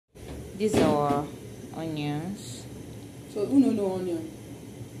These are our onions. So who no onion?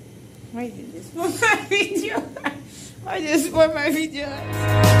 Why did this spoil my video? Why did you spoil my video?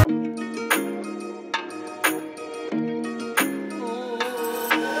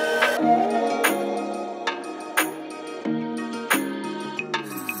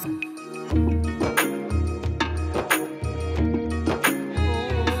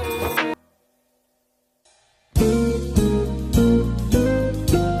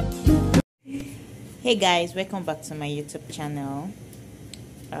 Hey guys, welcome back to my YouTube channel.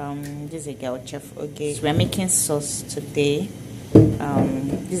 This is a girl, Chef Oge. We're making sauce today.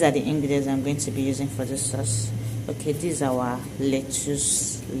 These are the ingredients I'm going to be using for the sauce. Okay, these are our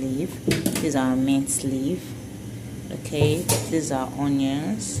lettuce leaf. These are our mint leaf. Okay, these are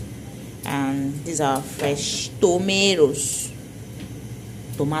onions, and these are fresh tomatoes.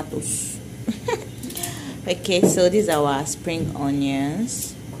 Okay, so these are our spring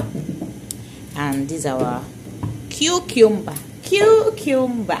onions. And these are our cucumber.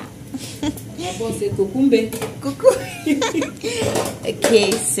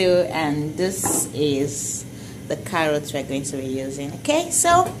 Okay, so and this is the carrots we're going to be using. Okay,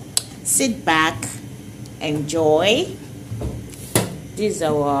 so sit back, enjoy. These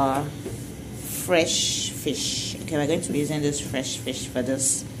are our fresh fish. Okay, we're going to be using this fresh fish for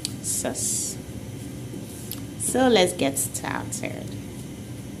this sauce. So let's get started.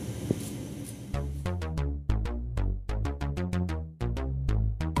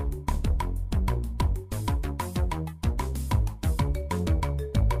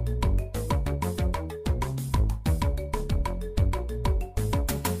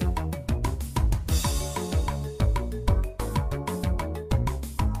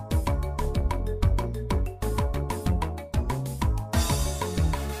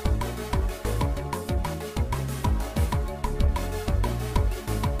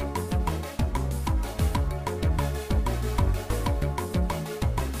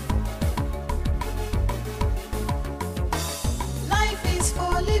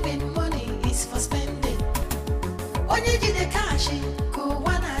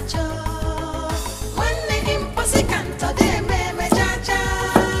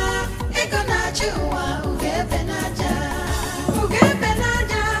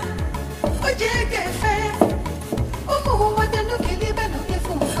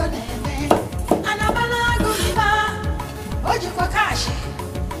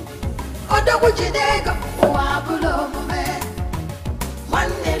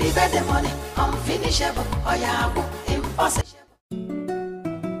 Unfinishable, oh yeah, impossible.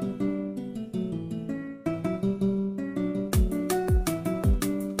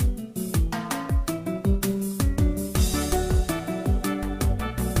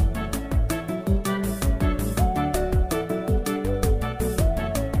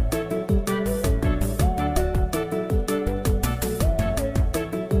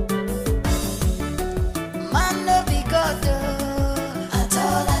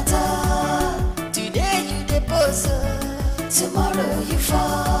 Tomorrow you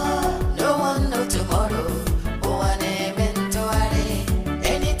fall, no one know tomorrow. Oh, one eventually,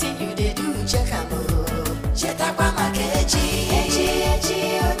 anything you they do, check out. Cheta kwa makeji, eji,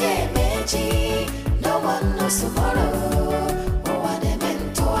 oye meji. No one knows tomorrow. Oh, one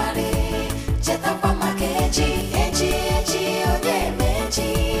eventually, cheta kwa makeji, eji, oye meji.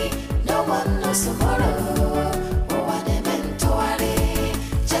 No one knows tomorrow. Oh, one eventually,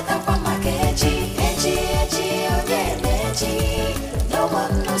 cheta kwa makeji, eji, oye meji. No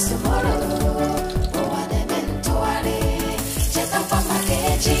one knows tomorrow. Oh, one eventually, cheta kwa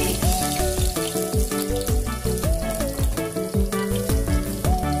makeji.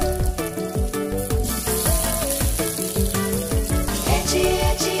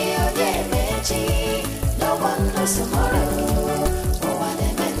 No one knows tomorrow. Oh, one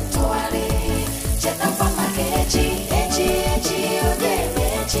eventually, cheta kwa makeji, oye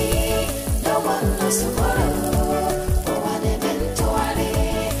meji. No one knows tomorrow. Oh, one eventually,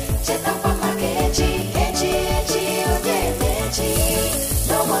 cheta kwa makeji, oye meji.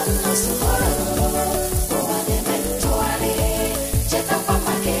 No one knows tomorrow. Oh, one eventually, cheta kwa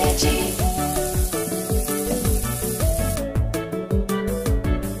makeji.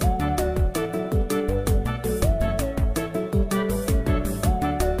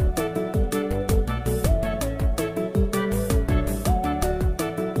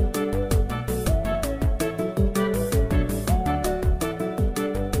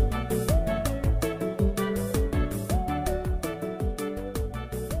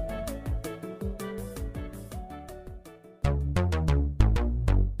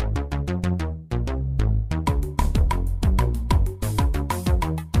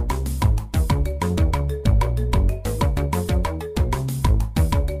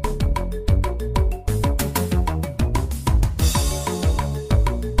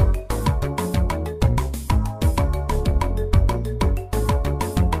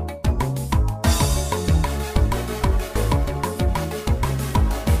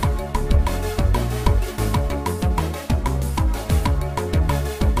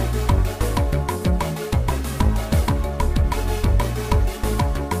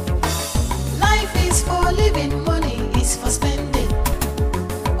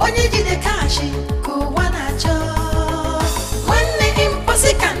 onye jide kashi kuwa nacho wanne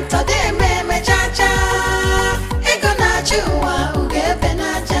imposi kanto de meme chacha ego nacho wa ugebe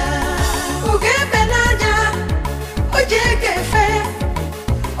naja ojege fe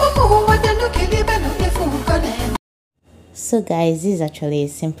umu wadenu kilibe no ifu kone. So guys, this is actually a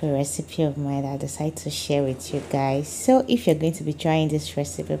simple recipe of mine that I decided to share with you guys. So if you're going to be trying this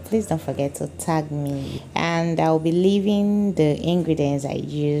recipe, please don't forget to tag me, and I'll be leaving the ingredients I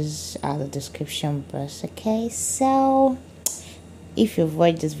use at the description box. Okay, so if you've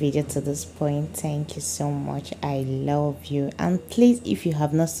watched this video to this point, thank you so much. I love you, and please, if you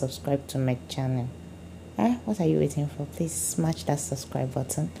have not subscribed to my channel, what are you waiting for? Please smash that subscribe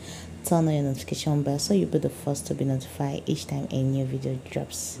button, turn on your notification bell so you'll be the first to be notified each time a new video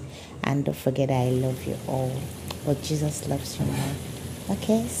drops. And don't forget that I love you all, but Jesus loves you more.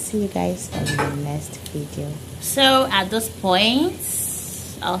 Okay, see you guys on the next video. So at this point,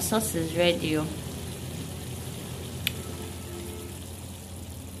 our sauce is ready.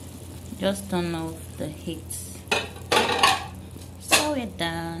 Just turn off the heat. So we're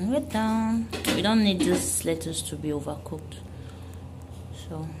done. We don't need this lettuce to be overcooked,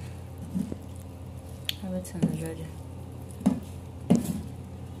 so everything is ready.